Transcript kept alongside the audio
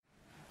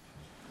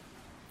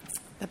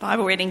The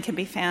Bible reading can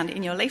be found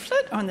in your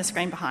leaflet or on the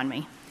screen behind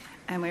me.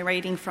 And we're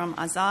reading from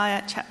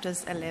Isaiah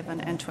chapters 11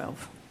 and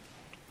 12.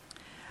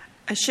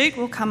 A shoot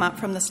will come up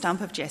from the stump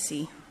of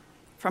Jesse.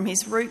 From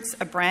his roots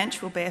a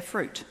branch will bear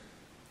fruit.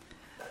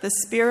 The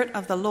Spirit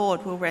of the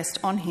Lord will rest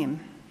on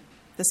him,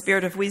 the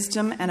Spirit of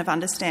wisdom and of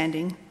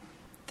understanding,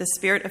 the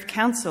Spirit of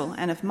counsel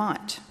and of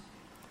might,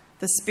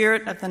 the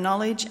Spirit of the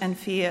knowledge and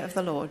fear of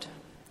the Lord,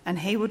 and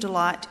he will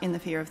delight in the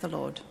fear of the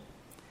Lord.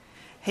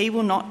 He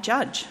will not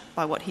judge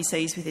by what he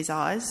sees with his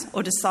eyes,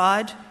 or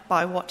decide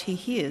by what he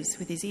hears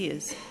with his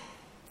ears.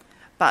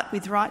 But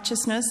with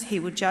righteousness he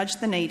will judge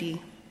the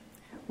needy.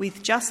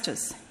 With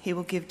justice he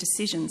will give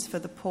decisions for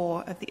the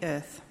poor of the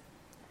earth.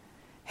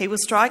 He will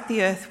strike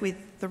the earth with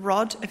the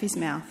rod of his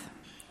mouth.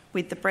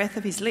 With the breath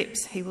of his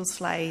lips he will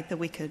slay the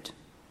wicked.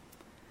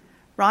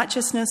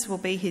 Righteousness will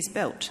be his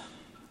belt,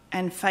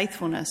 and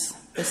faithfulness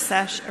the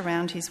sash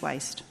around his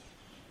waist.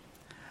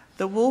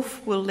 The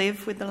wolf will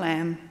live with the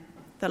lamb.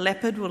 The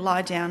leopard will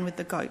lie down with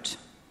the goat.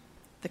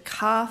 The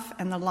calf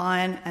and the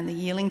lion and the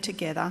yearling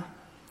together,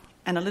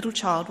 and a little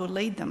child will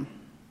lead them.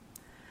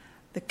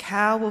 The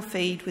cow will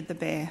feed with the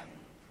bear.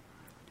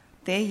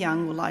 Their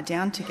young will lie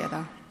down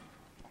together,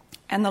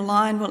 and the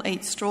lion will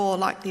eat straw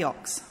like the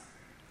ox.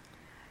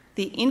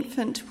 The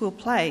infant will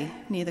play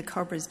near the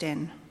cobra's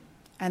den,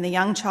 and the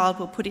young child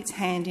will put its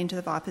hand into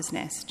the viper's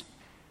nest.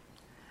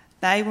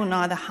 They will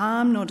neither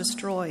harm nor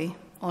destroy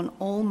on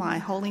all my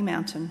holy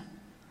mountain,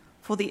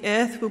 for the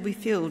earth will be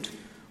filled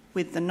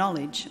with the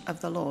knowledge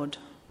of the Lord,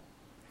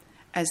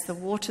 as the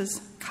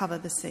waters cover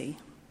the sea.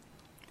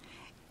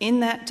 In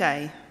that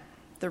day,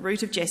 the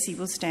root of Jesse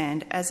will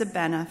stand as a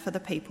banner for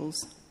the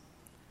peoples.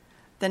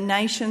 The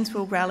nations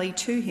will rally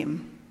to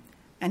him,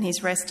 and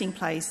his resting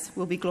place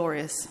will be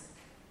glorious.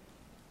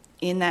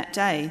 In that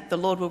day, the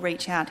Lord will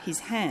reach out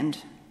his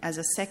hand as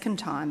a second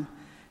time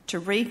to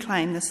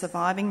reclaim the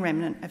surviving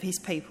remnant of his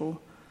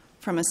people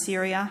from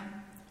Assyria,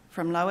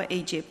 from Lower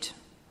Egypt,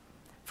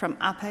 from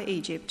Upper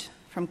Egypt,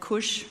 from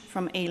Cush,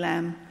 from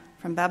Elam,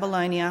 from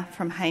Babylonia,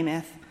 from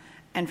Hamath,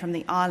 and from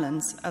the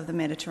islands of the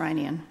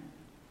Mediterranean.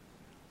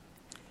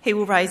 He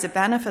will raise a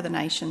banner for the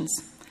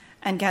nations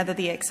and gather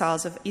the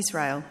exiles of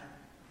Israel.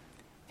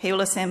 He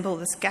will assemble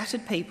the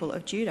scattered people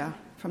of Judah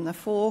from the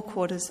four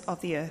quarters of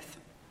the earth.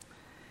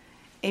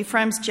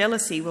 Ephraim's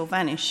jealousy will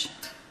vanish,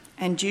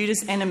 and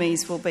Judah's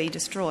enemies will be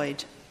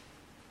destroyed.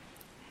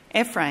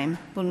 Ephraim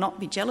will not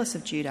be jealous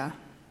of Judah,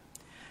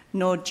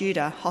 nor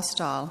Judah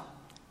hostile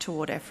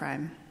toward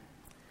Ephraim.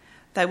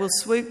 They will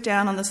swoop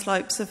down on the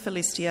slopes of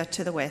Philistia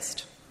to the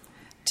west.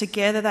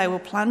 Together they will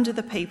plunder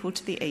the people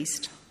to the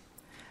east.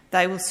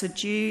 They will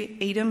subdue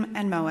Edom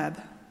and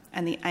Moab,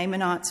 and the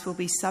Ammonites will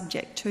be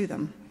subject to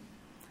them.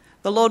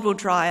 The Lord will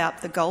dry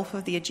up the gulf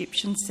of the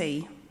Egyptian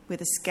sea.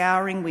 With a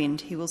scouring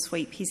wind he will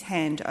sweep his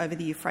hand over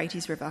the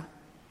Euphrates River.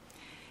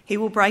 He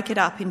will break it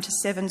up into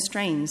 7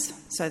 streams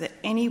so that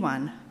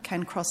anyone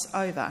can cross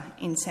over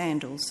in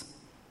sandals.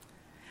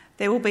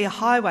 There will be a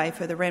highway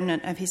for the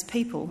remnant of his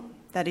people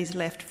that is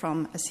left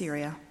from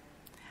Assyria,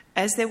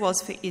 as there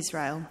was for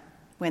Israel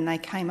when they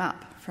came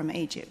up from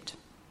Egypt.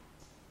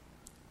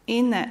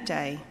 In that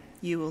day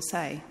you will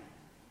say,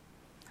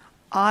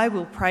 I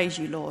will praise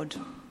you, Lord.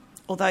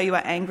 Although you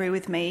are angry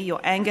with me, your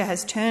anger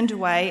has turned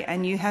away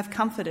and you have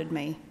comforted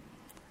me.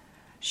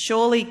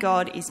 Surely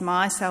God is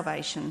my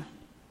salvation.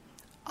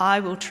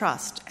 I will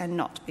trust and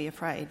not be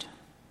afraid.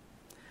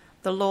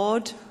 The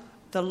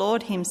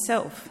Lord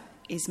himself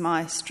is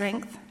my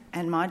strength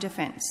and my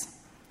defence.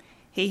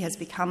 He has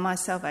become my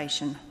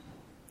salvation.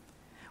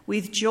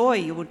 With joy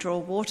you will draw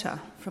water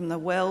from the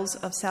wells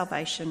of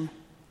salvation.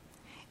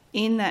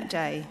 In that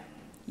day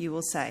you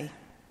will say,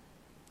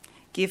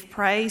 give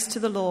praise to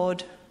the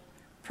Lord,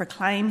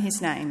 proclaim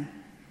his name.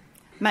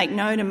 Make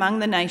known among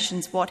the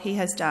nations what he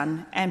has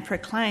done, and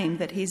proclaim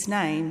that his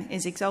name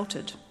is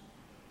exalted.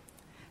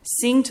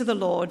 Sing to the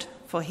Lord,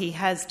 for he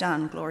has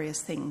done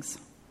glorious things.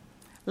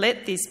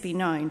 Let this be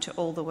known to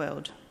all the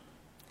world.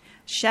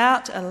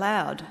 Shout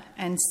aloud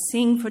and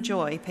sing for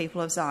joy,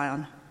 people of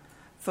Zion,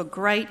 for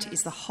great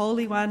is the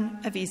Holy One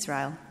of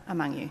Israel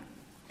among you.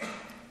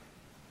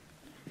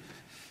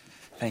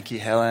 Thank you,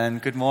 Helen.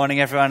 Good morning,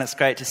 everyone. It's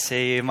great to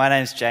see you. My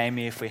name's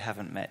Jamie, if we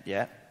haven't met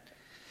yet.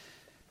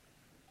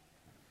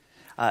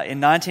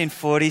 In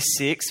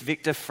 1946,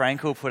 Viktor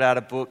Frankl put out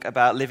a book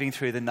about living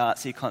through the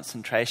Nazi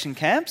concentration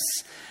camps.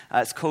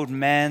 It's called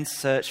Man's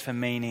Search for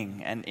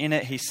Meaning, and in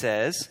it he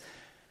says,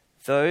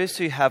 those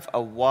who have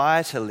a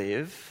why to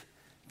live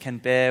can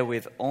bear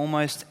with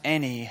almost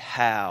any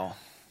how.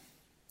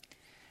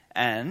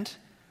 And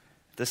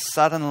the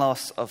sudden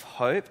loss of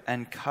hope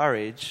and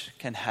courage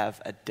can have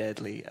a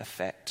deadly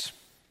effect.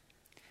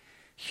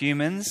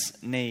 Humans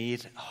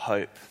need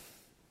hope.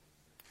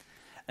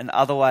 An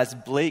otherwise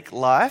bleak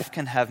life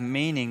can have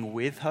meaning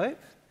with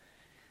hope.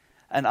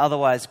 An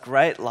otherwise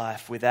great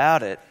life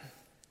without it,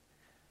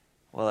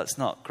 well, it's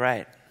not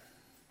great.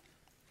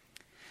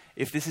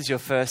 If this is your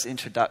first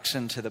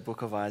introduction to the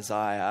book of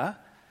Isaiah,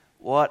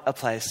 what a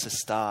place to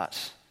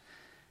start.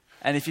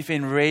 And if you've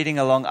been reading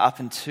along up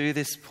until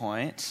this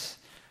point,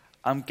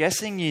 I'm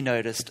guessing you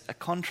noticed a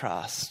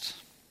contrast.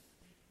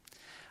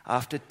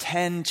 After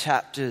 10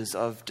 chapters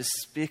of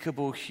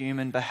despicable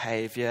human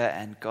behavior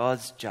and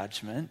God's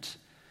judgment,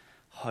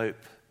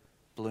 hope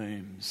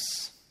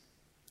blooms.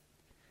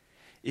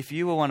 If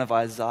you were one of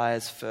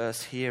Isaiah's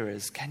first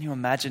hearers, can you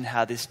imagine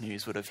how this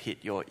news would have hit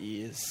your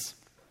ears?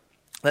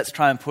 Let's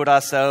try and put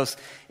ourselves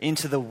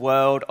into the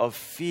world of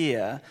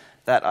fear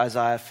that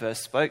Isaiah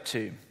first spoke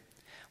to.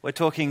 We're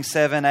talking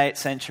 7-8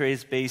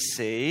 centuries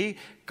BC.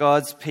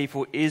 God's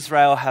people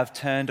Israel have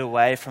turned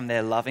away from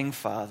their loving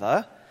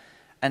Father,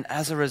 and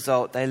as a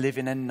result they live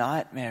in a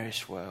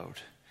nightmarish world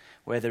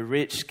where the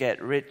rich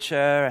get richer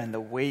and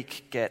the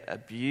weak get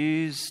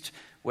abused,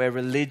 where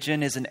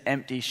religion is an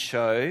empty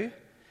show,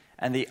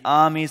 and the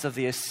armies of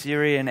the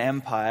Assyrian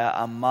Empire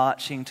are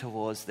marching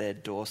towards their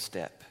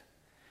doorstep.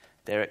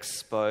 They're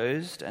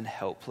exposed and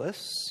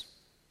helpless.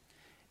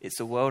 It's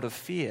a world of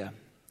fear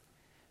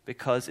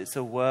because it's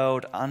a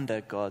world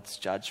under God's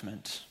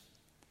judgment.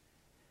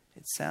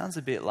 It sounds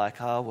a bit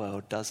like our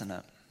world, doesn't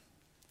it?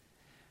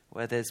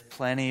 Where there's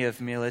plenty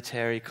of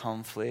military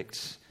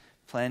conflict,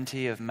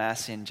 plenty of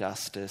mass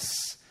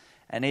injustice,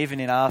 and even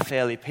in our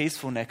fairly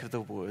peaceful neck of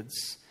the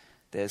woods,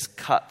 there's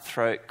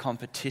cutthroat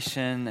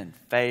competition and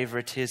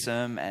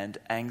favoritism and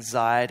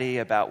anxiety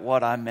about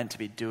what I'm meant to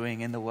be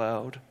doing in the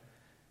world.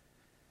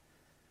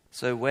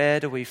 So where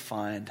do we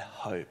find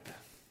hope?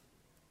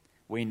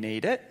 We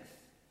need it.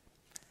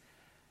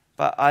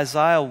 But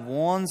Isaiah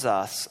warns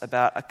us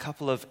about a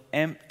couple of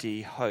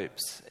empty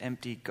hopes,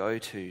 empty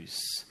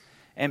go-tos.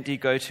 Empty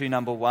go-to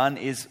number one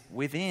is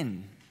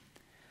within.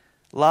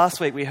 Last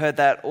week we heard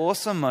that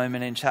awesome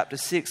moment in chapter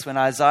 6 when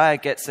Isaiah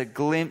gets a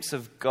glimpse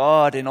of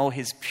God in all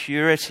his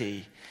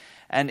purity.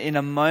 And in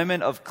a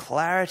moment of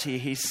clarity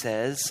he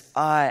says,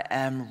 I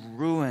am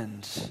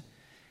ruined.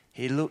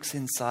 He looks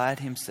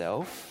inside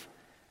himself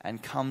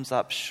and comes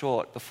up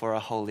short before a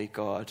holy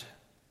God.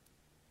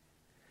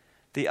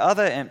 The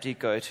other empty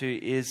go-to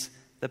is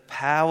the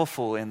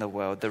powerful in the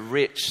world, the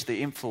rich,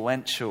 the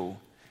influential.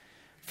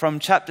 From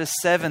chapter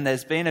 7,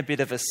 there's been a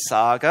bit of a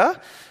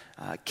saga.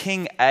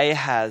 King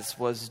Ahaz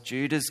was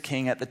Judah's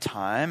king at the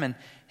time, and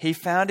he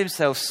found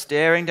himself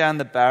staring down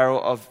the barrel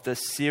of the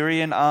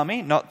Syrian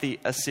army, not the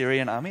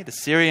Assyrian army, the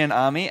Syrian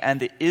army and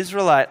the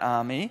Israelite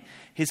army,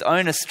 his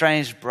own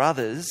estranged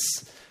brothers.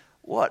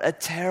 What a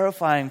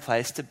terrifying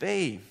place to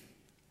be.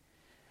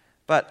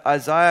 But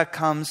Isaiah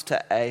comes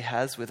to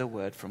Ahaz with a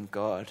word from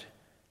God.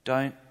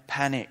 Don't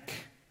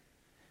panic.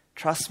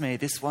 Trust me,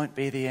 this won't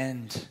be the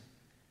end.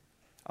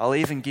 I'll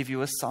even give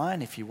you a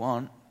sign if you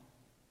want.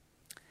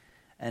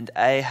 And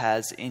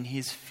Ahaz, in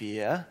his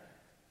fear,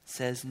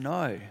 says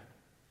no.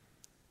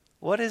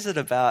 What is it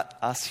about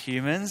us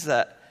humans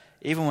that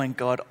even when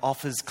God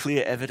offers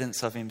clear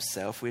evidence of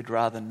himself, we'd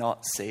rather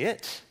not see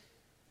it?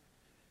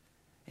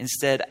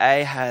 Instead,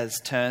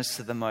 Ahaz turns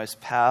to the most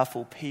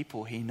powerful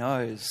people he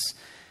knows.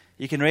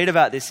 You can read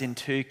about this in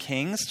 2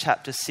 Kings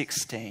chapter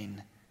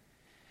 16.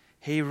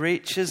 He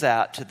reaches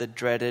out to the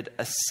dreaded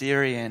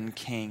Assyrian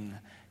king,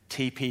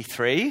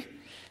 TP3,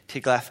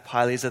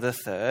 Tiglath-Pileser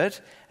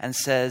III, and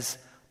says,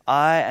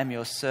 I am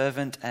your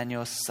servant and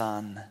your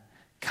son.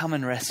 Come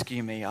and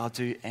rescue me. I'll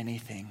do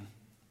anything.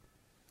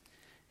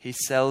 He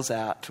sells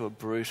out to a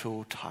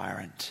brutal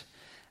tyrant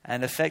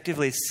and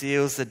effectively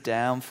seals the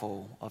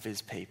downfall of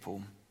his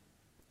people.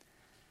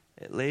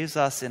 It leaves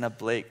us in a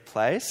bleak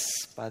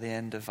place by the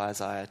end of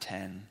Isaiah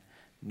 10.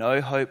 No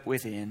hope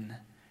within,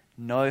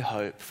 no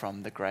hope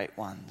from the great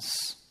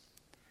ones.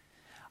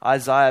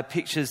 Isaiah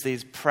pictures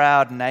these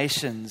proud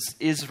nations,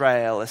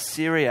 Israel,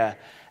 Assyria,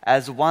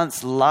 as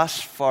once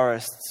lush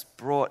forests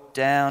brought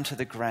down to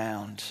the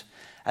ground.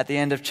 At the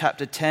end of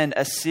chapter 10,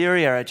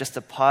 Assyria are just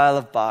a pile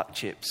of bark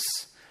chips.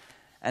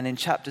 And in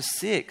chapter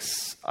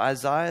 6,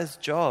 Isaiah's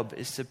job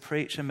is to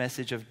preach a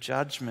message of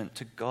judgment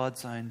to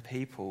God's own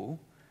people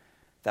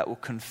that will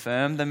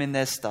confirm them in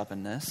their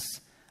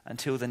stubbornness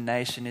until the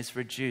nation is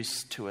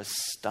reduced to a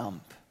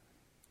stump.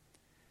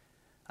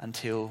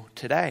 Until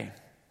today,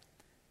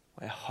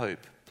 where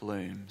hope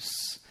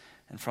blooms,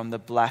 and from the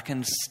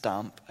blackened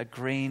stump, a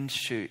green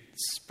shoot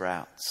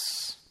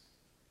sprouts.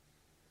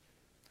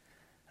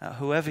 Now,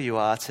 whoever you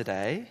are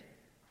today,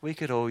 we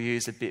could all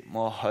use a bit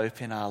more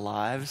hope in our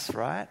lives,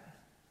 right?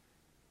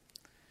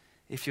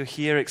 If you're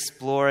here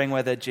exploring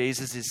whether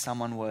Jesus is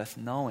someone worth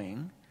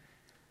knowing,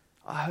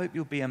 I hope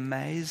you'll be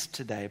amazed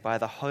today by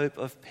the hope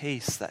of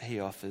peace that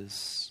he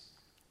offers.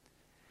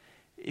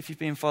 If you've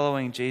been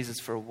following Jesus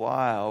for a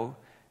while,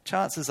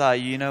 chances are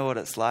you know what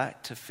it's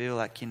like to feel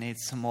like you need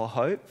some more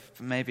hope.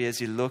 Maybe as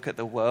you look at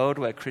the world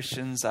where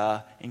Christians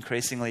are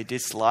increasingly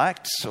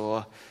disliked,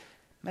 or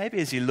maybe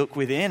as you look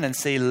within and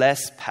see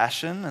less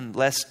passion and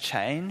less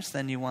change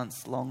than you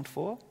once longed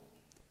for.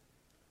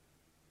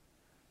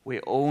 We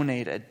all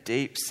need a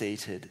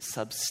deep-seated,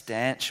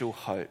 substantial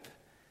hope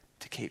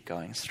to keep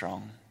going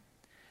strong.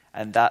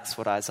 And that's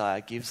what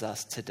Isaiah gives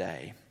us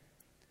today.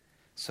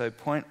 So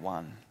point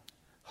 1,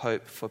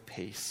 hope for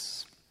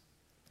peace.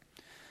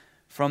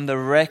 From the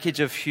wreckage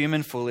of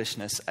human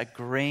foolishness, a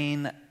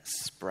green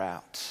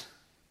sprout.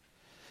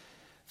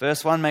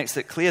 Verse 1 makes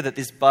it clear that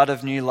this bud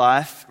of new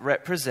life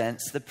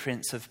represents the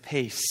Prince of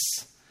Peace.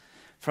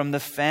 From the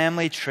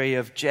family tree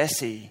of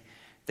Jesse,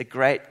 the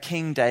great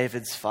King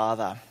David's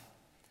father.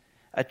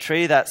 A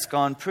tree that's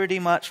gone pretty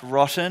much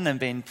rotten and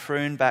been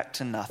pruned back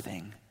to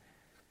nothing.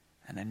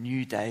 And a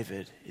new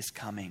David is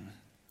coming.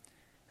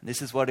 And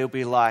this is what he'll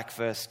be like,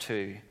 verse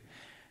 2.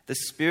 The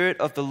Spirit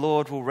of the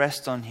Lord will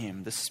rest on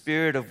him, the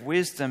Spirit of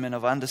wisdom and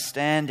of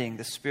understanding,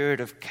 the Spirit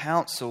of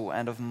counsel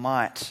and of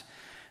might,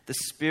 the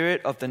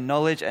Spirit of the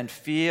knowledge and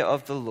fear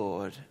of the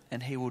Lord,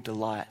 and he will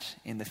delight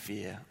in the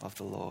fear of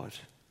the Lord.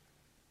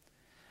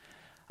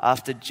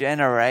 After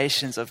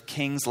generations of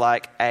kings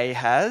like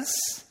Ahaz,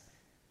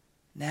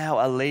 now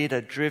a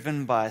leader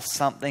driven by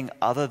something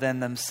other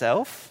than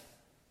themselves,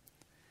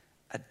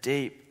 a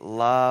deep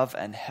love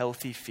and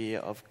healthy fear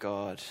of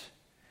God,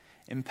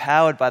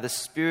 empowered by the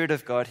Spirit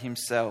of God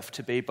himself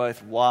to be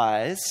both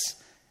wise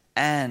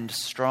and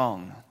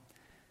strong.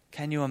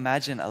 Can you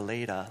imagine a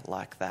leader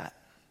like that?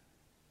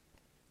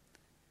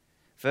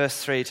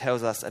 Verse 3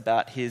 tells us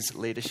about his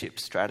leadership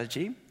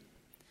strategy.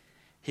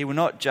 He will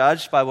not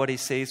judge by what he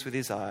sees with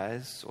his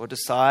eyes or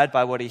decide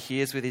by what he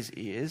hears with his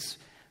ears,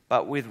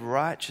 but with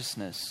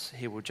righteousness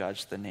he will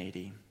judge the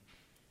needy.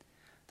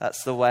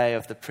 That's the way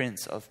of the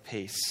Prince of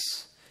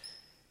Peace.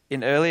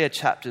 In earlier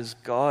chapters,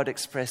 God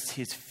expressed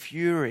his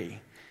fury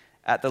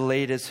at the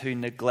leaders who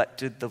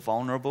neglected the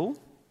vulnerable.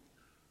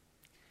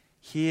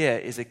 Here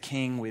is a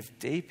king with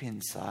deep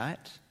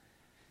insight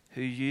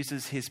who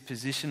uses his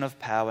position of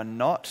power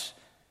not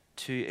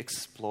to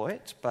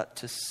exploit, but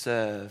to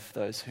serve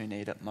those who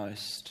need it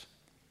most.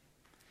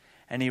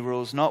 And he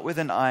rules not with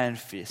an iron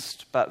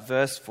fist, but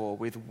verse 4,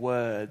 with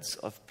words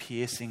of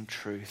piercing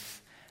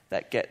truth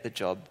that get the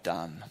job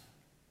done.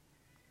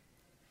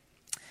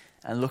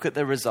 And look at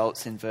the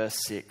results in verse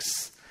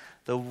 6.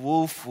 The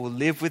wolf will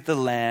live with the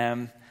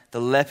lamb,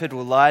 the leopard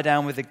will lie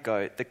down with the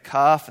goat, the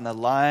calf and the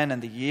lion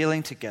and the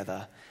yearling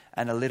together,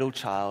 and a little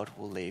child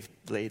will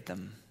lead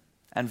them.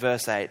 And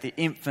verse 8, the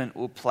infant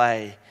will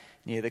play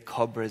near the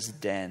cobra's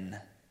den.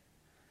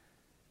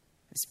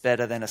 It's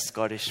better than a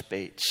Scottish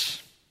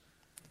beach.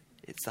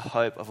 It's the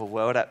hope of a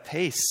world at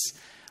peace.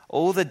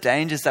 All the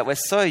dangers that we're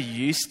so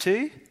used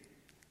to,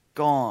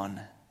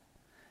 gone.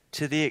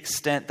 To the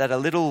extent that a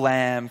little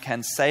lamb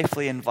can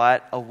safely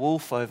invite a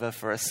wolf over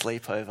for a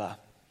sleepover.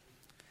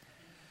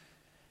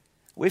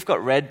 We've got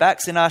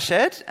redbacks in our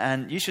shed,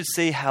 and you should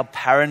see how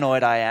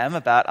paranoid I am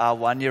about our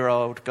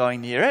 1-year-old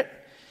going near it.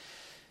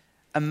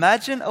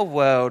 Imagine a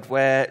world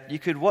where you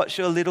could watch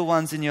your little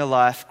ones in your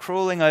life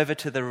crawling over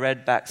to the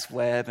redback's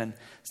web and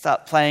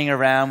start playing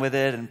around with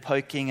it and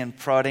poking and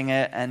prodding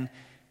it, and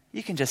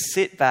you can just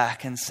sit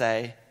back and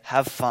say,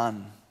 have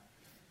fun.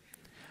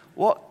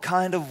 What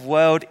kind of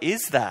world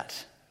is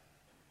that?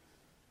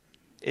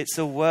 It's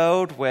a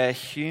world where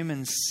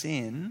human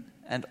sin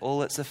and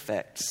all its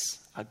effects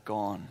are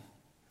gone.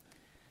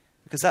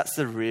 Because that's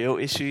the real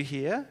issue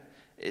here.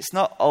 It's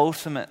not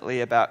ultimately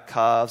about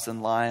calves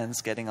and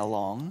lions getting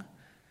along.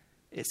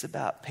 It's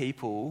about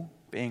people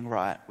being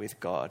right with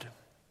God.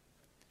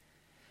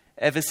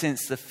 Ever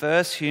since the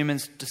first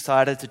humans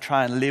decided to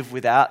try and live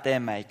without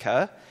their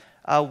maker,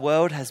 our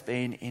world has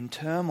been in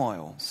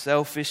turmoil.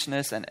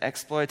 Selfishness and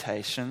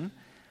exploitation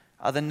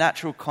are the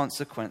natural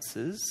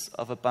consequences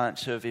of a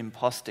bunch of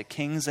imposter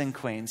kings and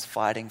queens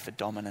fighting for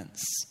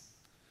dominance.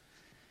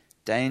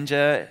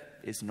 Danger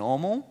is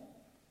normal.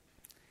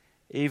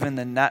 Even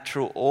the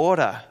natural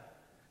order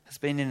has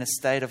been in a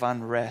state of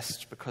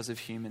unrest because of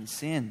human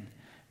sin,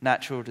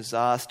 natural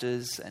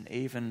disasters, and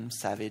even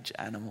savage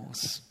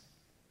animals.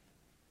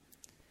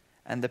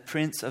 And the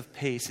Prince of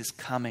Peace is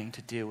coming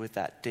to deal with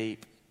that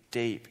deep,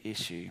 deep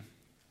issue.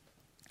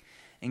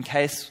 In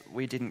case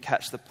we didn't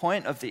catch the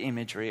point of the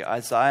imagery,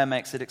 Isaiah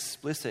makes it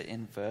explicit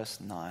in verse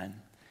 9.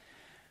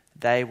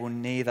 They will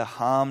neither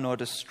harm nor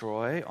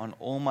destroy on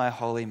all my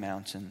holy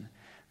mountain,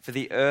 for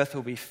the earth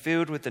will be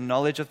filled with the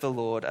knowledge of the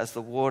Lord as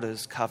the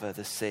waters cover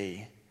the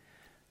sea.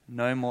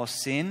 No more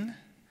sin,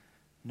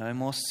 no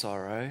more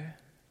sorrow,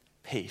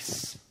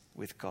 peace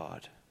with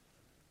God.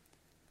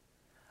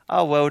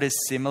 Our world is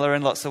similar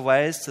in lots of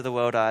ways to the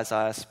world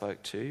Isaiah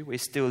spoke to. We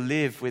still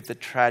live with the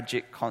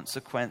tragic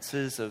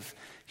consequences of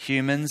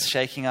humans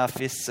shaking our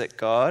fists at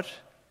God.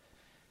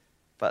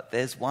 But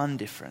there's one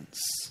difference.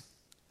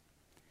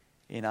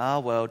 In our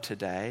world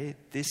today,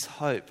 this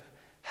hope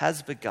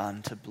has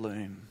begun to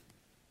bloom.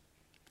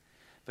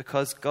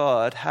 Because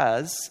God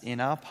has, in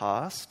our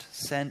past,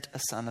 sent a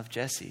son of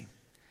Jesse,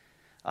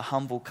 a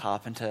humble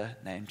carpenter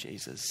named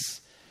Jesus,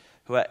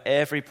 who at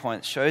every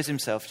point shows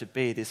himself to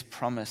be this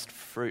promised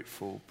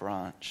fruitful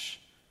branch.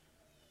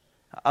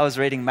 I was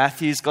reading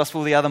Matthew's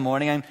Gospel the other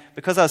morning, and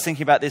because I was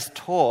thinking about this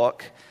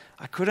talk,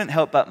 I couldn't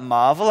help but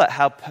marvel at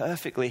how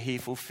perfectly he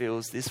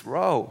fulfills this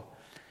role.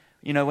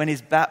 You know, when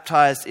he's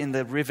baptized in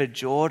the River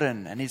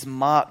Jordan and he's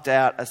marked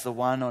out as the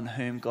one on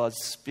whom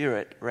God's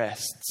Spirit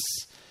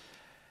rests.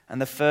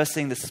 And the first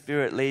thing the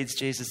Spirit leads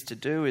Jesus to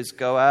do is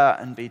go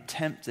out and be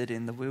tempted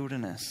in the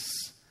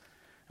wilderness.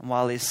 And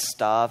while he's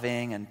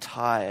starving and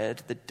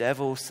tired, the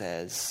devil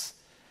says,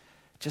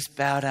 Just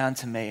bow down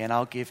to me and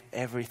I'll give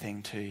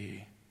everything to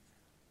you.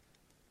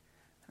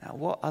 Now,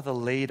 what other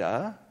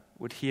leader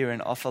would hear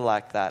an offer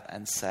like that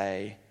and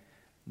say,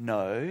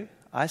 no,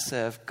 I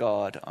serve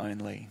God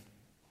only?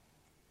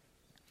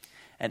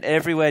 And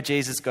everywhere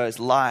Jesus goes,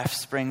 life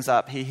springs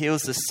up. He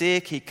heals the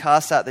sick, he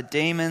casts out the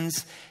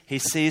demons, he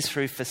sees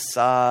through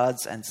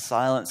facades and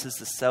silences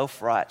the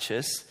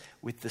self-righteous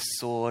with the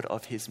sword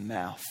of his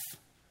mouth.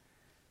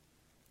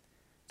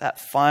 That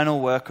final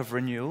work of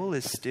renewal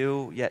is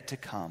still yet to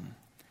come,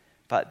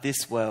 but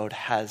this world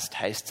has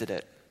tasted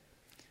it.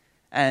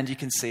 And you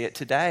can see it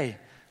today,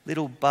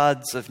 little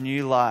buds of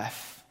new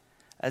life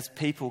as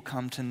people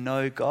come to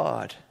know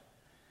God,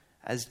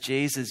 as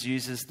Jesus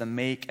uses the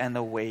meek and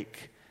the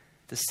weak,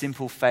 the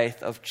simple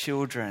faith of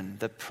children,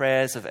 the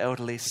prayers of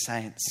elderly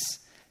saints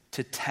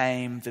to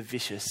tame the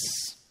vicious.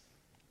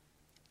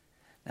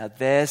 Now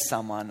there's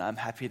someone I'm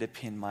happy to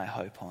pin my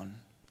hope on.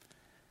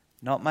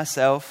 Not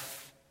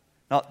myself,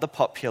 not the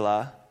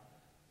popular,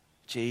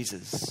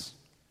 Jesus.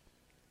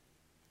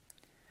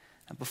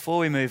 And before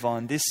we move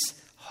on, this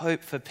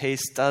hope for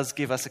peace does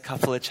give us a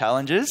couple of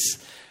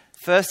challenges.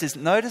 First is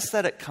notice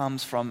that it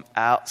comes from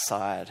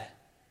outside.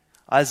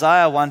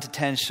 Isaiah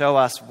 1-10 show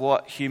us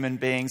what human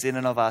beings in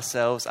and of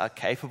ourselves are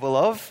capable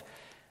of,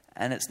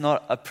 and it's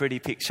not a pretty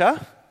picture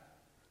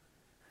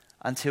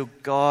until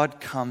God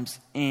comes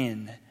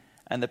in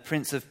and the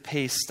Prince of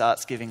Peace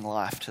starts giving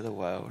life to the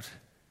world.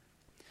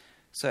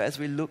 So as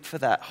we look for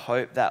that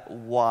hope, that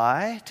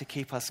why to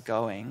keep us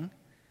going,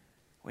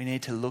 we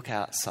need to look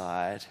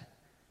outside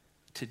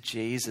to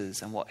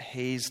Jesus and what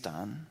he's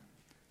done,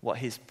 what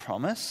he's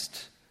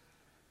promised,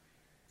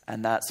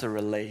 and that's a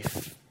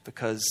relief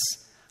because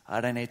I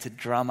don't need to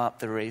drum up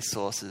the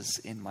resources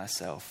in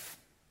myself.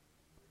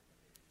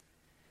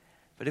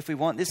 But if we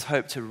want this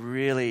hope to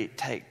really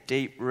take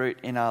deep root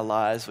in our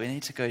lives, we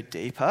need to go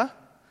deeper.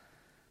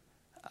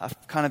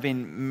 I've kind of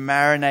been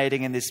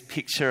marinating in this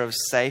picture of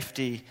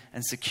safety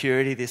and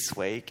security this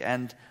week,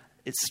 and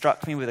it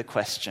struck me with a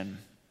question.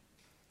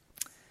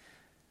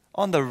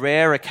 On the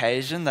rare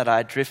occasion that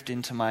I drift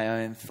into my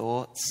own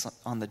thoughts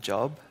on the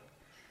job,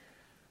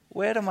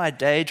 where do my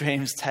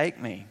daydreams take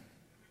me?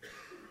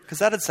 Because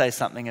that'd say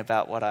something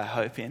about what I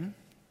hope in.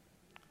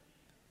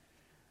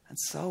 And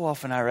so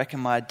often I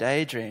reckon my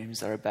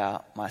daydreams are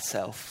about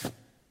myself.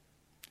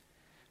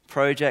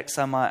 Projects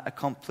I might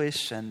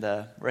accomplish and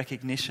the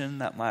recognition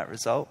that might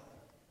result.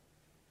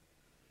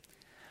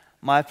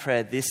 My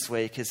prayer this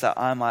week is that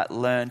I might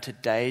learn to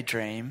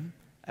daydream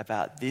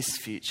about this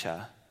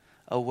future,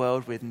 a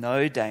world with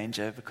no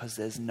danger because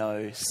there's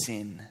no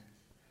sin.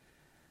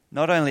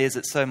 Not only is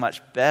it so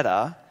much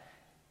better,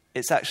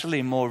 it's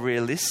actually more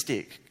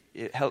realistic.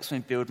 It helps me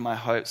build my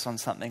hopes on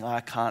something I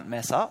can't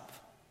mess up.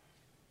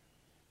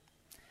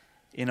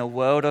 In a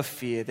world of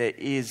fear, there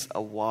is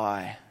a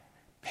why.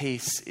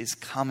 Peace is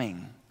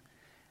coming.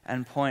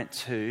 And point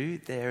 2,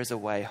 there is a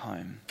way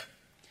home.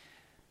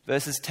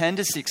 Verses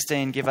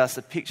 10-16 give us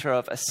a picture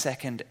of a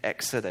second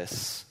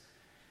Exodus.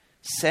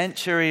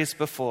 Centuries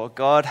before,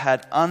 God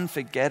had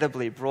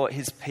unforgettably brought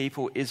his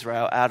people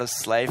Israel out of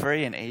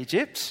slavery in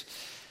Egypt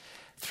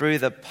through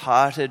the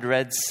parted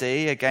Red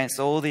Sea against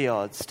all the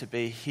odds to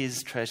be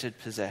his treasured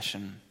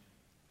possession.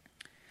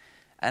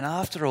 And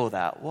after all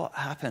that, what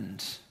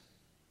happened?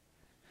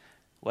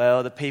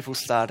 Well, the people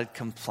started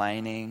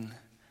complaining,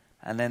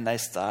 and then they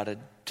started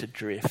to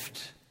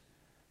drift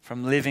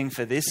from living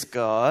for this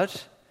God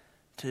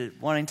to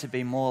wanting to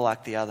be more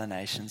like the other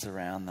nations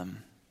around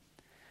them.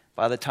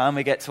 By the time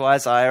we get to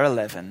Isaiah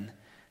 11,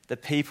 the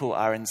people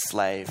are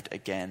enslaved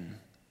again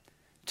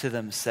to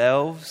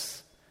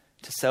themselves,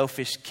 to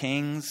selfish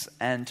kings,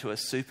 and to a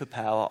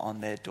superpower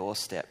on their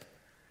doorstep.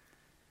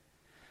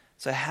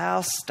 So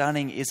how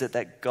stunning is it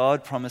that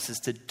God promises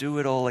to do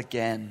it all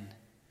again?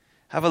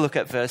 Have a look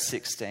at verse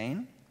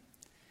 16.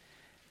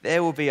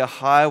 There will be a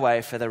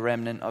highway for the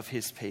remnant of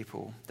his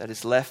people that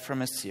is left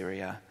from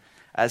Assyria,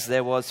 as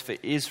there was for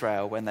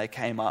Israel when they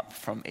came up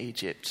from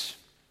Egypt.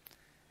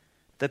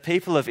 The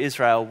people of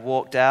Israel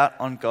walked out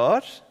on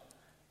God,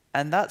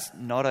 and that's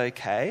not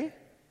okay.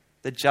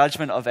 The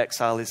judgment of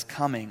exile is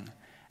coming.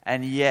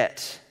 And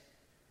yet,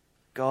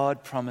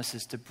 God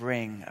promises to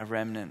bring a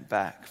remnant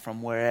back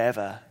from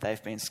wherever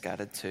they've been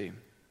scattered to.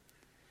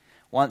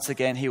 Once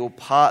again, he will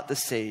part the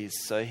seas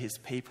so his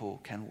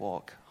people can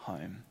walk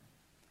home.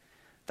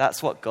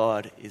 That's what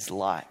God is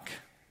like.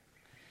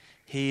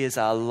 He is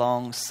our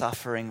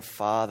long-suffering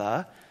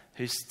Father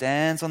who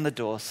stands on the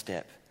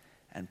doorstep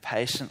and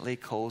patiently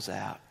calls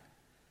out,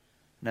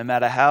 no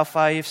matter how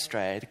far you've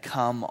strayed,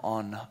 come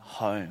on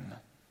home.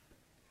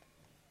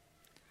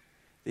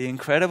 The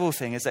incredible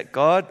thing is that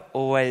God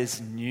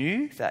always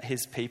knew that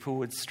his people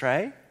would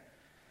stray.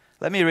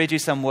 Let me read you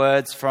some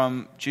words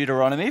from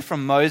Deuteronomy,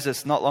 from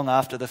Moses, not long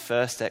after the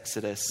first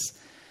Exodus.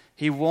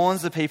 He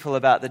warns the people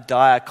about the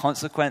dire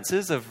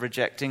consequences of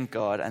rejecting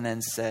God and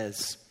then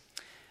says,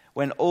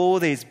 when all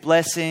these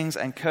blessings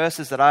and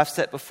curses that I've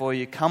set before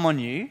you come on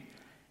you,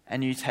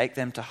 and you take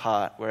them to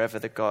heart wherever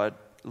the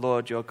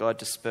Lord your God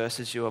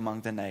disperses you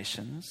among the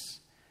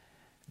nations,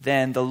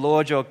 Then the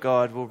Lord your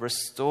God will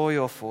restore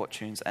your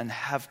fortunes and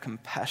have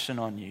compassion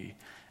on you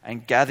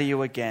and gather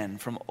you again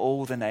from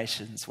all the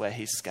nations where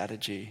he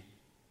scattered you.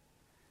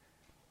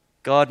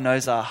 God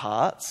knows our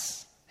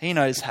hearts. He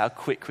knows how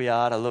quick we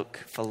are to look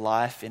for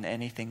life in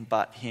anything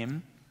but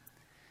him.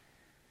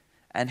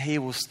 And he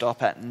will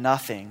stop at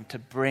nothing to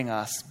bring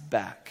us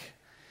back.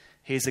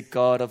 He's a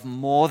God of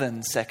more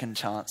than second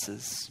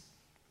chances.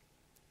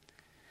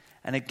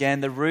 And again,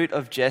 the root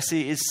of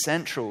Jesse is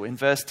central. In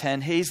verse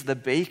 10, he's the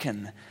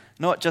beacon,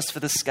 not just for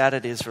the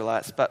scattered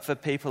Israelites, but for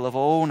people of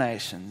all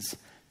nations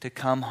to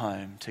come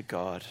home to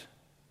God.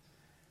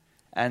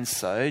 And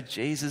so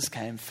Jesus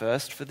came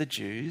first for the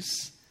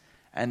Jews,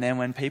 and then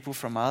when people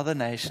from other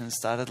nations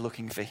started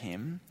looking for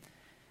him,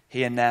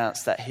 he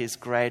announced that his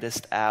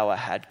greatest hour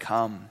had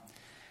come.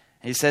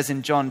 He says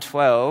in John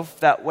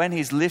 12 that when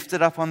he's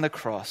lifted up on the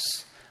cross,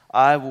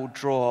 I will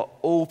draw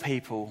all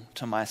people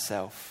to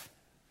myself.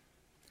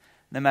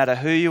 No matter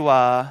who you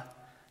are,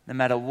 no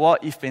matter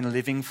what you've been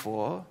living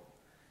for,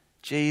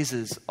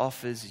 Jesus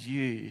offers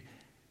you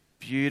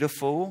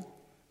beautiful,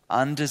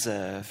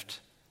 undeserved,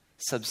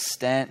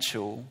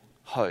 substantial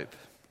hope.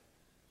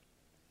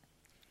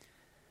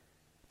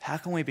 How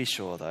can we be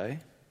sure, though,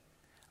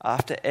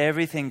 after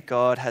everything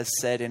God has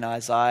said in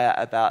Isaiah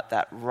about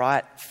that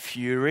right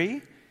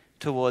fury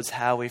towards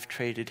how we've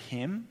treated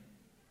him?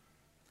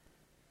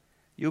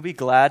 You'll be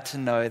glad to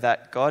know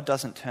that God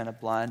doesn't turn a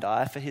blind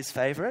eye for his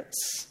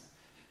favourites.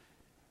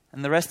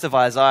 And the rest of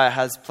Isaiah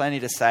has plenty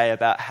to say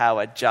about how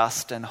a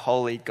just and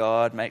holy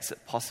God makes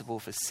it possible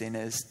for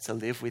sinners to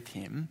live with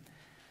him.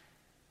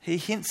 He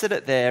hints at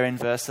it there in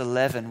verse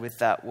 11 with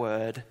that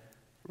word,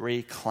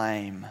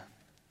 reclaim.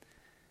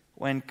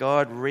 When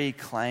God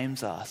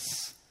reclaims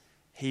us,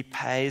 he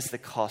pays the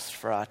cost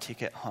for our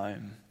ticket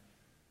home.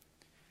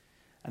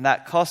 And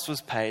that cost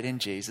was paid in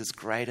Jesus'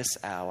 greatest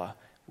hour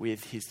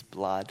with his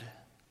blood.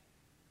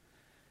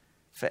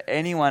 For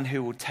anyone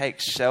who will take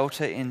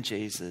shelter in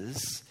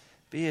Jesus,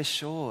 be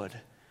assured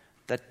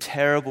the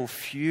terrible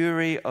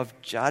fury of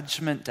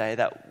judgment day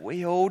that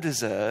we all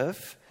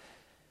deserve,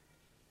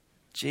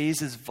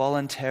 Jesus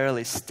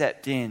voluntarily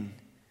stepped in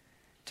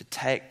to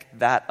take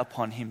that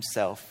upon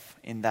himself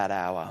in that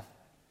hour.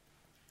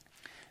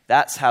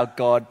 That's how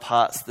God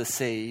parts the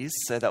seas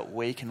so that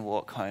we can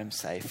walk home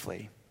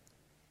safely.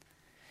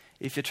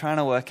 If you're trying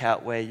to work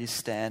out where you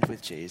stand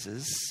with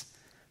Jesus,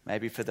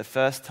 maybe for the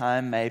first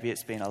time, maybe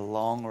it's been a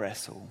long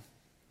wrestle,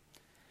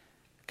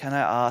 can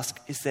I ask,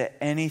 is there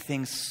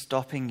anything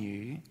stopping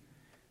you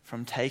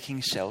from taking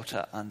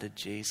shelter under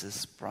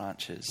Jesus'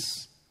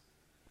 branches?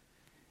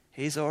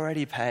 He's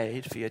already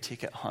paid for your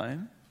ticket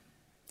home.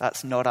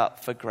 That's not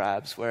up for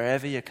grabs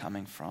wherever you're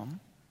coming from.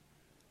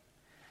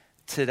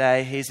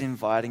 Today, he's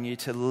inviting you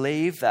to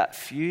leave that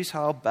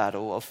futile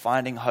battle of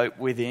finding hope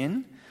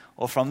within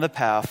or from the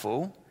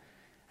powerful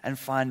and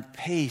find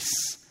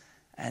peace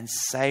and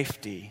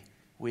safety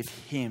with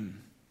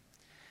him.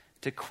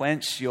 To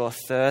quench your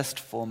thirst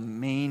for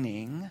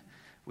meaning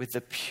with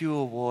the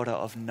pure water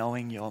of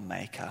knowing your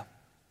Maker.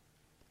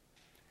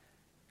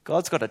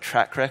 God's got a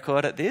track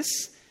record at this.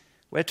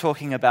 We're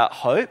talking about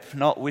hope,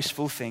 not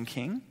wishful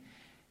thinking.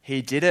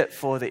 He did it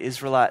for the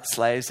Israelite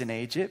slaves in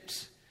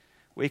Egypt.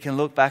 We can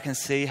look back and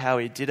see how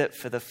he did it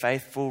for the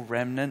faithful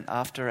remnant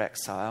after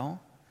exile.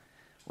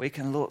 We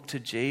can look to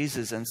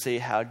Jesus and see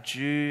how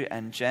Jew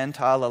and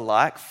Gentile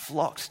alike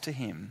flocked to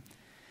him,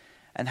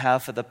 and how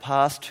for the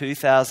past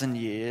 2,000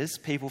 years,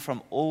 people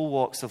from all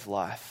walks of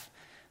life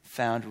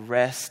found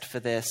rest for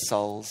their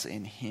souls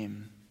in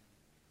him.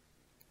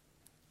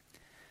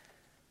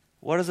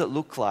 What does it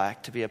look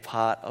like to be a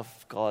part of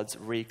God's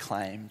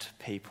reclaimed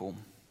people?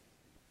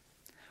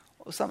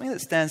 Well, something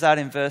that stands out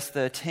in verse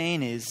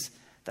 13 is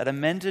that a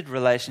mended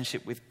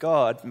relationship with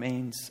God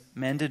means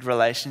mended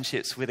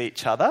relationships with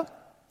each other.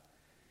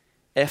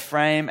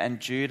 Ephraim and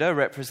Judah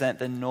represent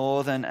the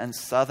northern and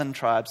southern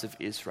tribes of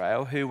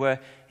Israel who were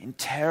in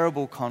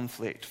terrible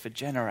conflict for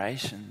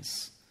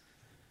generations.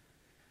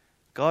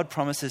 God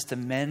promises to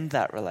mend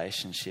that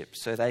relationship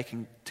so they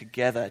can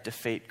together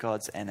defeat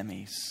God's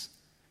enemies.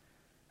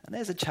 And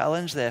there's a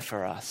challenge there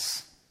for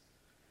us.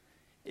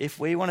 If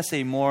we want to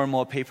see more and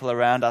more people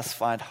around us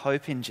find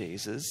hope in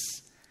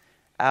Jesus,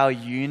 our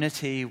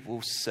unity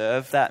will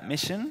serve that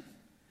mission.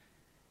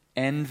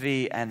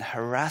 Envy and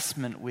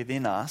harassment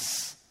within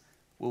us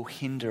will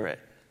hinder it.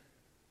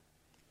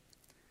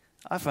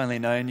 I've only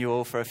known you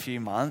all for a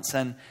few months,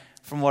 and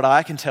from what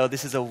I can tell,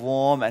 this is a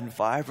warm and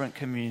vibrant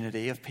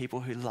community of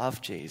people who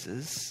love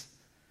Jesus.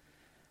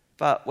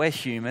 But we're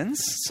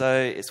humans, so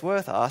it's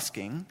worth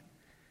asking,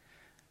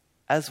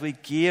 as we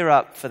gear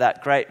up for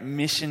that great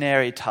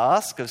missionary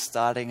task of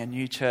starting a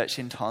new church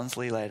in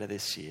Tonsley later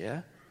this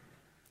year,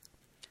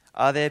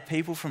 are there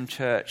people from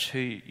church who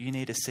you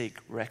need to seek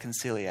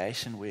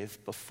reconciliation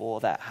with before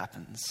that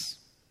happens?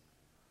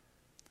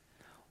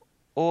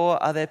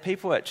 Or are there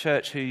people at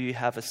church who you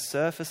have a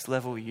surface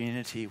level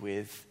unity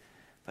with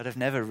but have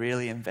never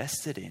really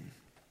invested in?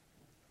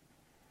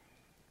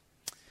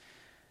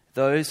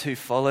 Those who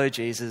follow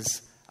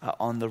Jesus are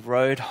on the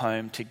road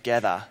home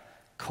together,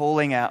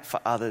 calling out for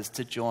others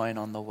to join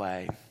on the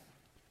way.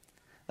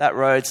 That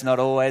road's not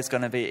always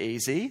going to be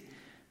easy.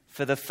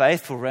 For the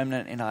faithful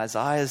remnant in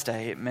Isaiah's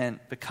day, it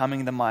meant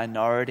becoming the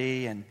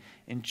minority and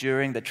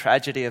enduring the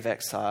tragedy of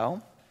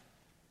exile.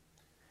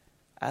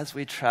 As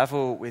we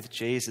travel with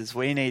Jesus,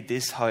 we need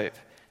this hope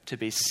to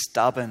be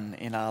stubborn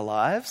in our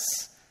lives.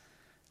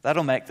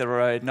 That'll make the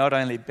road not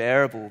only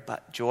bearable,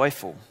 but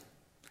joyful.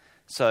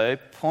 So,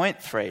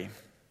 point 3,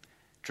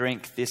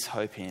 drink this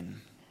hope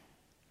in.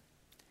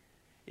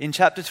 In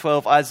chapter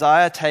 12,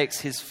 Isaiah takes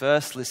his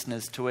first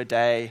listeners to a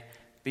day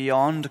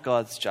beyond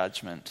God's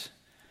judgment,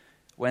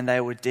 when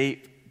they would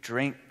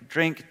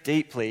drink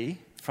deeply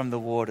from the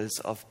waters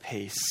of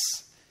peace.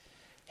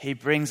 He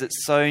brings it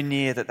so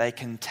near that they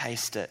can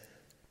taste it.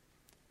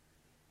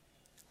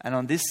 And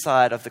on this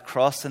side of the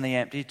cross and the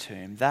empty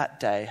tomb, that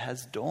day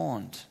has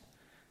dawned.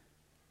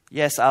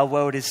 Yes, our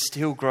world is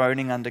still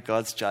groaning under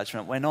God's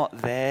judgment. We're not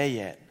there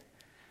yet.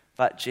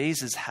 But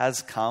Jesus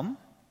has come.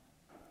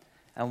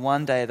 And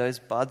one day those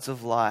buds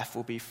of life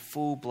will be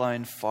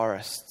full-blown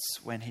forests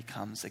when he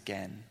comes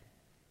again.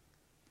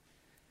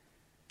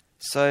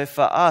 So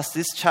for us,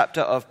 this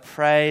chapter of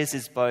praise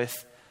is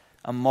both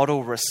a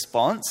model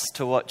response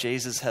to what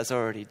Jesus has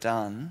already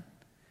done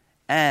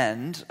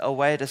and a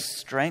way to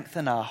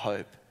strengthen our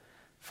hope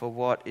for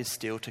what is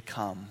still to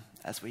come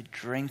as we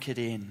drink it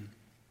in.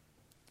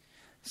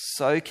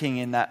 Soaking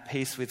in that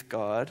peace with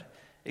God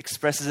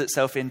expresses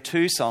itself in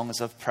 2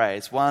 songs of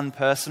praise, one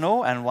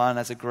personal and one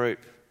as a group.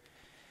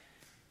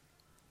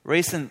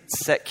 Recent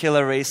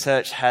secular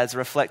research has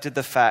reflected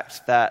the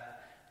fact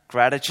that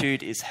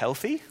gratitude is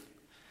healthy,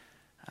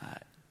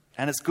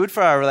 and it's good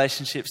for our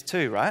relationships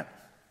too, right?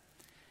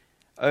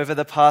 Over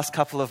the past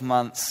couple of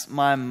months,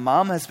 my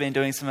mum has been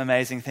doing some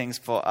amazing things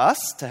for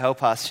us to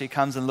help us. She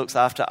comes and looks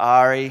after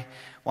Ari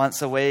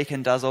once a week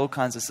and does all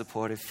kinds of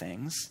supportive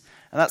things.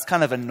 And that's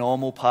kind of a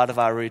normal part of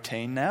our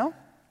routine now.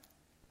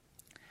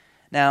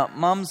 Now,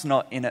 Mum's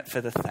not in it for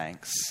the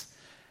thanks.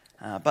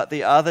 But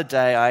the other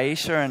day,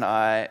 Aisha and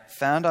I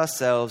found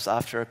ourselves,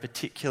 after a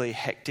particularly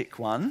hectic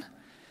one,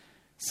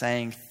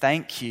 saying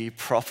thank you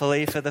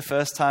properly for the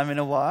first time in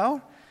a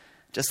while,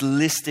 just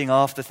listing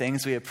off the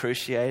things we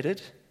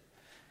appreciated.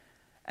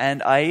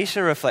 And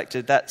Aisha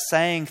reflected that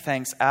saying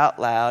thanks out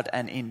loud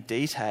and in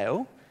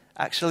detail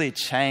actually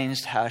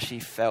changed how she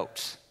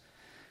felt.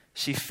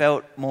 She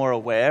felt more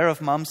aware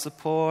of Mum's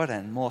support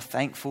and more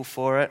thankful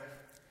for it.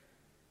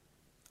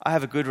 I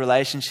have a good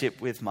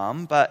relationship with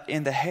Mum, but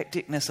in the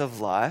hecticness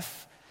of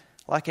life,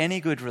 like any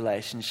good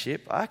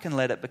relationship, I can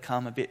let it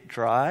become a bit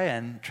dry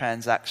and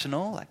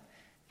transactional, like,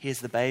 here's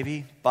the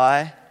baby,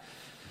 bye.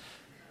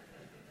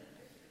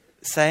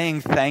 Saying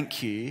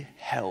thank you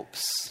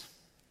helps.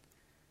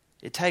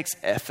 It takes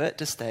effort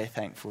to stay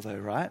thankful though,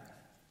 right?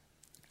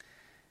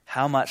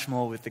 How much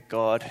more with the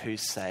God who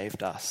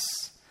saved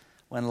us?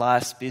 When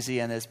life's busy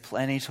and there's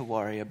plenty to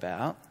worry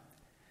about,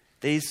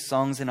 these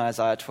songs in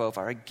Isaiah 12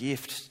 are a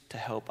gift to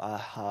help our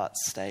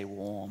hearts stay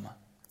warm.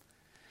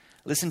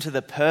 Listen to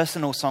the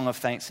personal song of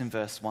thanks in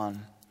verse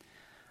 1.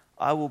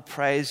 I will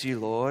praise you,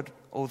 Lord.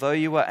 Although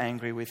you were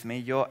angry with me,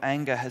 your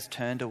anger has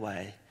turned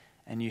away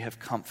and you have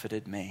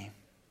comforted me.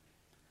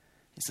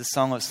 It's a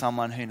song of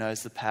someone who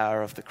knows the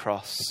power of the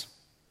cross.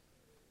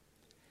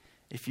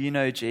 If you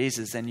know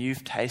Jesus, then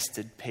you've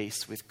tasted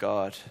peace with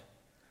God.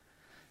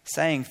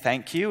 Saying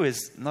thank you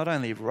is not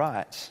only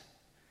right,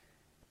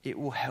 it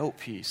will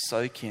help you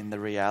soak in the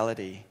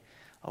reality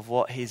of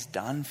what he's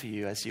done for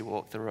you as you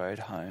walk the road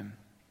home.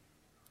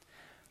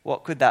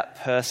 What could that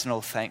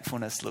personal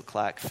thankfulness look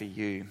like for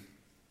you?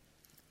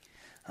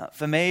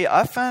 For me,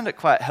 I found it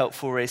quite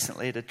helpful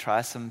recently to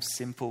try some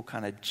simple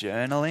kind of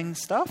journaling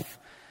stuff.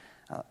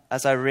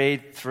 As I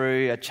read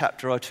through a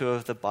chapter or 2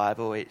 of the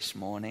Bible each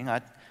morning,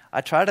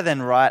 I try to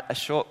then write a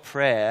short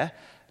prayer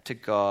to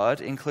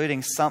God,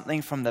 including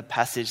something from the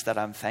passage that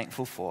I'm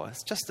thankful for.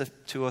 It's just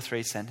 2 or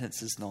 3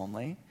 sentences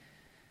normally.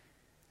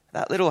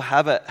 That little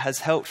habit has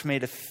helped me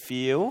to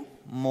feel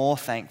more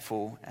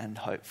thankful and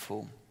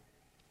hopeful.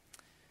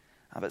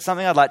 But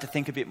something I'd like to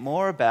think a bit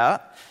more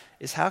about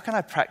is how can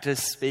I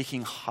practice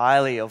speaking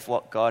highly of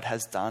what God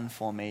has done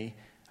for me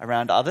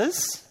around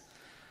others?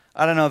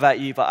 I don't know about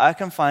you, but I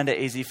can find it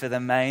easy for the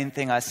main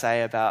thing I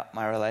say about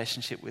my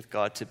relationship with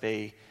God to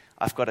be,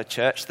 I've got a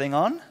church thing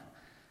on.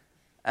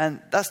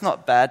 And that's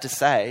not bad to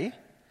say.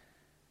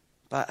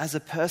 But as a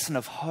person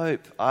of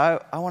hope, I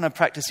want to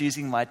practice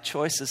using my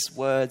choicest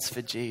words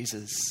for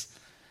Jesus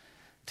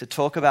to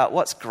talk about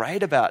what's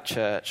great about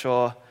church,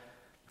 or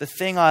the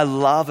thing I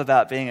love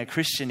about being a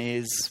Christian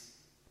is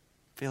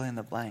fill in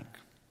the blank.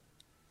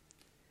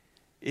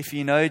 If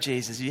you know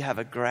Jesus, you have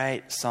a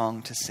great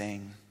song to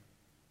sing.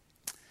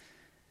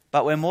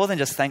 But we're more than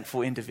just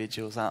thankful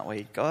individuals, aren't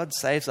we? God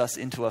saves us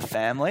into a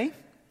family.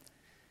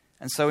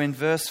 And so in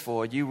verse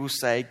 4, you will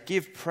say,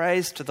 give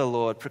praise to the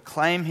Lord,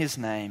 proclaim his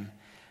name,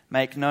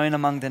 make known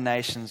among the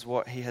nations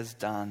what he has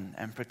done,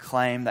 and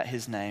proclaim that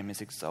his name is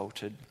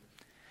exalted.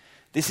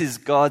 This is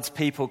God's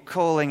people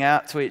calling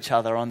out to each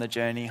other on the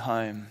journey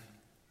home.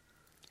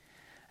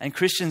 And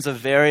Christians of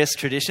various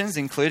traditions,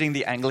 including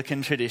the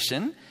Anglican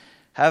tradition,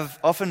 have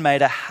often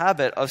made a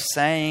habit of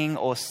saying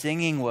or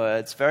singing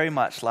words very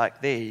much like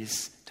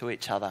these to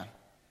each other.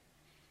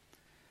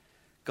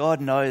 God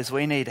knows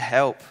we need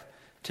help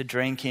to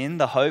drink in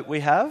the hope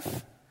we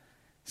have,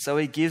 so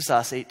he gives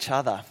us each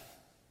other.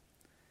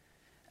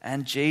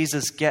 And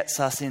Jesus gets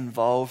us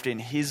involved in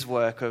his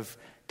work of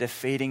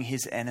defeating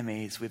his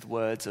enemies with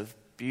words of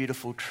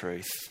beautiful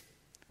truth.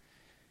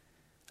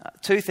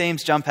 Two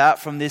themes jump out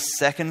from this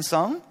second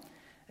song.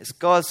 It's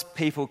God's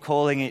people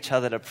calling each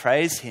other to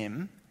praise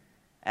him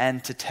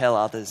and to tell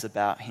others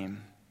about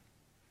him.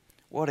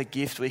 What a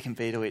gift we can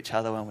be to each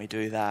other when we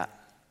do that.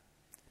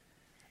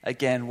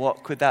 Again,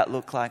 what could that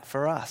look like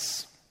for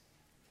us?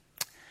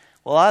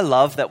 Well, I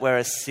love that we're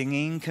a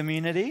singing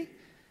community,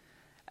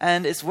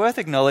 and it's worth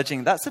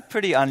acknowledging that's a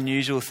pretty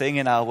unusual thing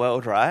in our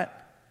world, right?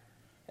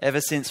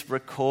 Ever since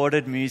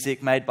recorded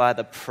music made by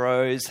the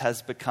pros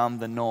has become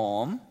the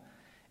norm,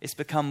 it's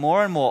become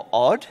more and more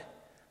odd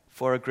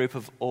for a group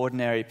of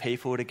ordinary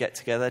people to get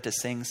together to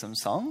sing some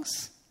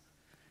songs.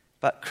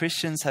 But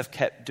Christians have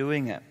kept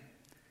doing it.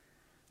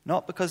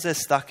 Not because they're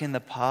stuck in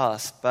the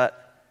past,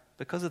 but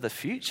because of the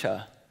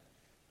future.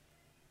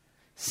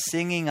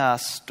 Singing our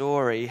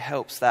story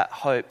helps that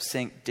hope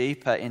sink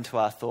deeper into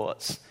our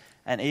thoughts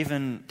and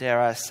even,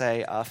 dare I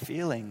say, our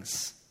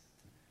feelings.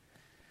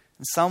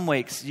 And some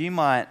weeks you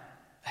might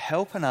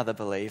help another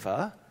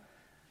believer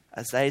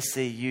as they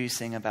see you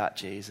sing about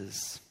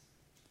Jesus.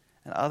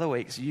 And other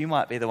weeks you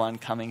might be the one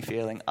coming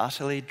feeling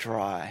utterly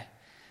dry,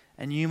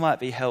 and you might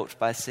be helped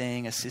by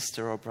seeing a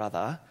sister or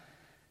brother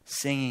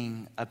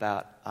singing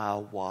about our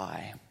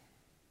why.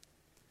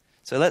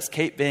 So let's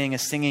keep being a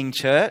singing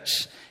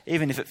church,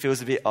 even if it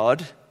feels a bit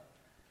odd.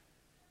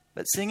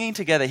 But singing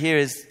together here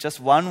is just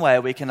one way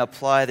we can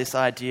apply this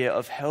idea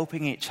of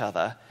helping each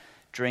other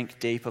drink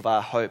deep of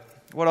our hope.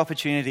 What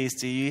opportunities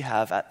do you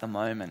have at the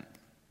moment?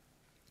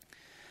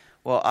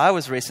 Well, I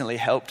was recently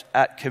helped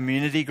at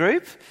community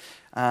group.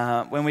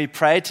 When we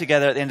prayed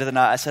together at the end of the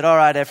night, I said, all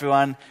right,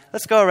 everyone,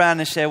 let's go around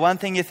and share one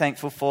thing you're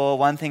thankful for,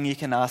 one thing you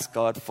can ask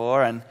God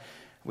for. And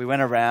we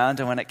went around,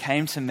 and when it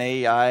came to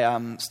me,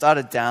 I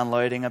started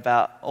downloading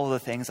about all the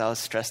things I was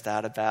stressed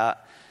out about.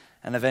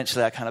 And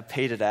eventually I kind of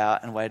petered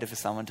out and waited for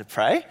someone to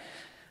pray.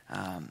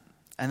 And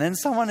then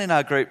someone in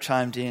our group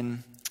chimed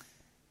in,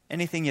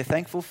 anything you're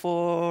thankful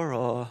for?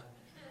 Or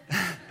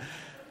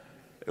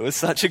it was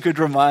such a good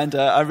reminder.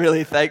 I'm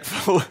really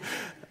thankful.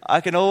 I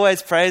can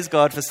always praise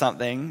God for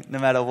something, no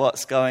matter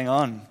what's going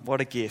on.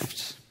 What a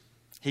gift.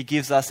 He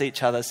gives us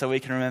each other so we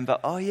can remember,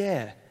 oh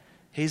yeah,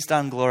 he's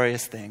done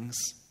glorious things.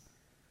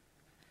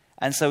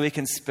 And so we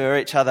can spur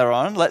each other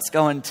on. Let's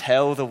go and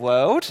tell the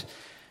world.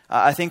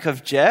 I think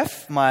of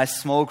Jeff, my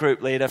small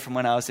group leader from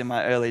when I was in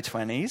my early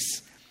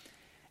 20s.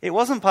 It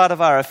wasn't part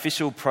of our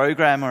official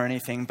program or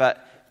anything,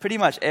 but pretty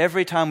much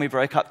every time we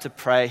broke up to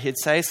pray, he'd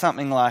say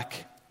something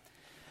like,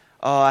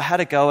 oh, I had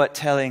a go at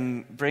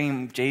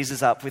bringing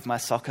Jesus up with my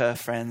soccer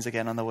friends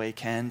again on the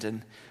weekend,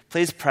 and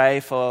please pray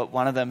for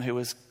one of them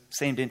who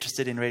seemed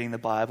interested in reading the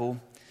Bible.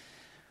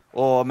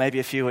 Or maybe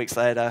a few weeks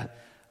later,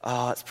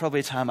 oh, it's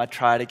probably time I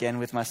try it again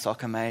with my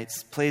soccer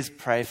mates. Please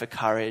pray for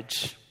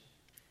courage.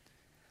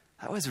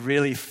 That was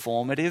really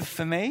formative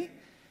for me,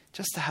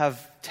 just to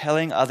have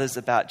telling others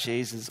about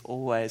Jesus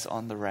always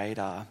on the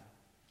radar.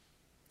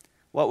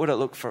 What would it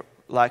look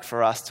like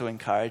for us to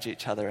encourage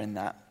each other in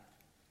that?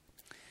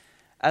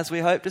 As we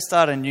hope to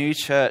start a new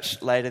church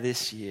later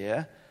this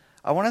year,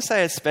 I want to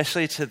say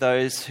especially to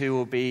those who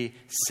will be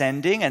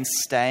sending and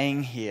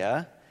staying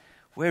here,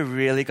 we're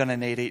really going to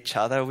need each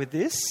other with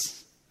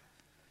this.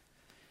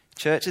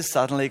 Church is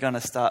suddenly going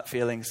to start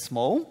feeling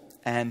small,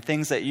 and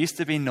things that used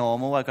to be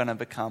normal are going to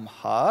become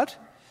hard.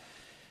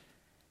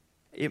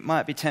 It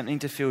might be tempting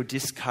to feel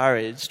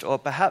discouraged, or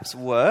perhaps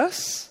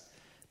worse,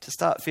 to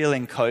start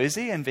feeling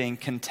cozy and being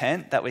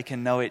content that we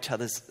can know each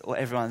other's or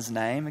everyone's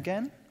name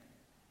again.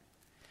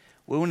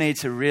 We'll need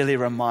to really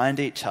remind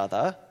each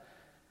other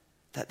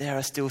that there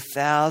are still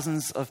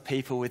thousands of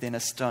people within a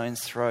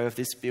stone's throw of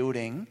this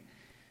building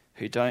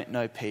who don't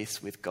know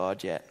peace with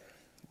God yet.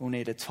 We'll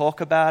need to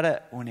talk about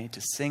it. We'll need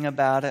to sing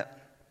about it.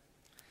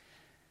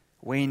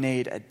 We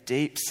need a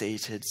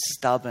deep-seated,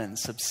 stubborn,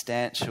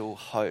 substantial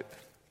hope.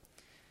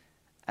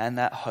 And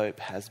that hope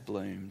has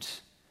bloomed.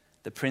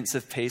 The Prince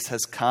of Peace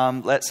has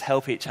come. Let's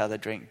help each other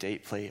drink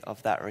deeply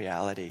of that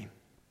reality.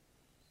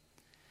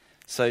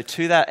 So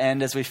to that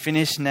end, as we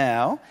finish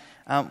now,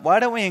 why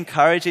don't we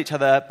encourage each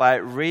other by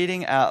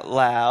reading out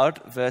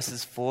loud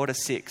verses 4 to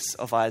 6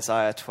 of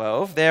Isaiah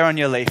 12. They're on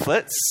your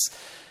leaflets.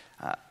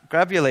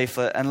 Grab your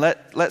leaflet and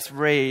let's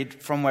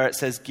read from where it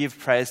says, give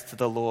praise to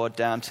the Lord,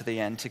 down to the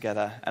end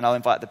together. And I'll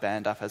invite the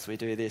band up as we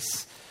do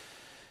this.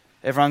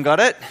 Everyone got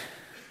it?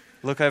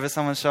 Look over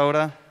someone's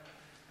shoulder.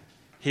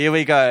 Here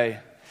we go.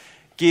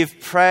 Give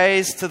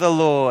praise to the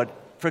Lord.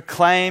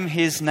 Proclaim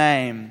his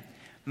name.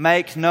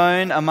 Make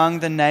known among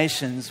the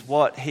nations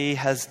what he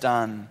has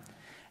done,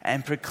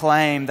 and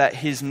proclaim that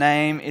his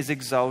name is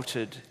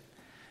exalted.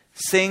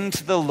 Sing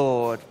to the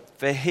Lord,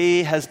 for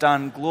he has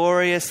done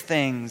glorious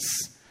things.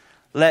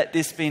 Let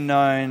this be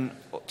known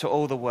to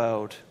all the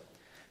world.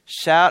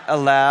 Shout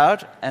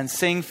aloud and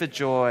sing for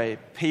joy,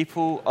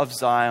 people of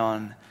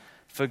Zion,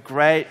 for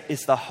great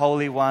is the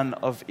Holy One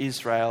of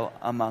Israel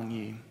among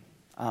you.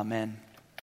 Amen.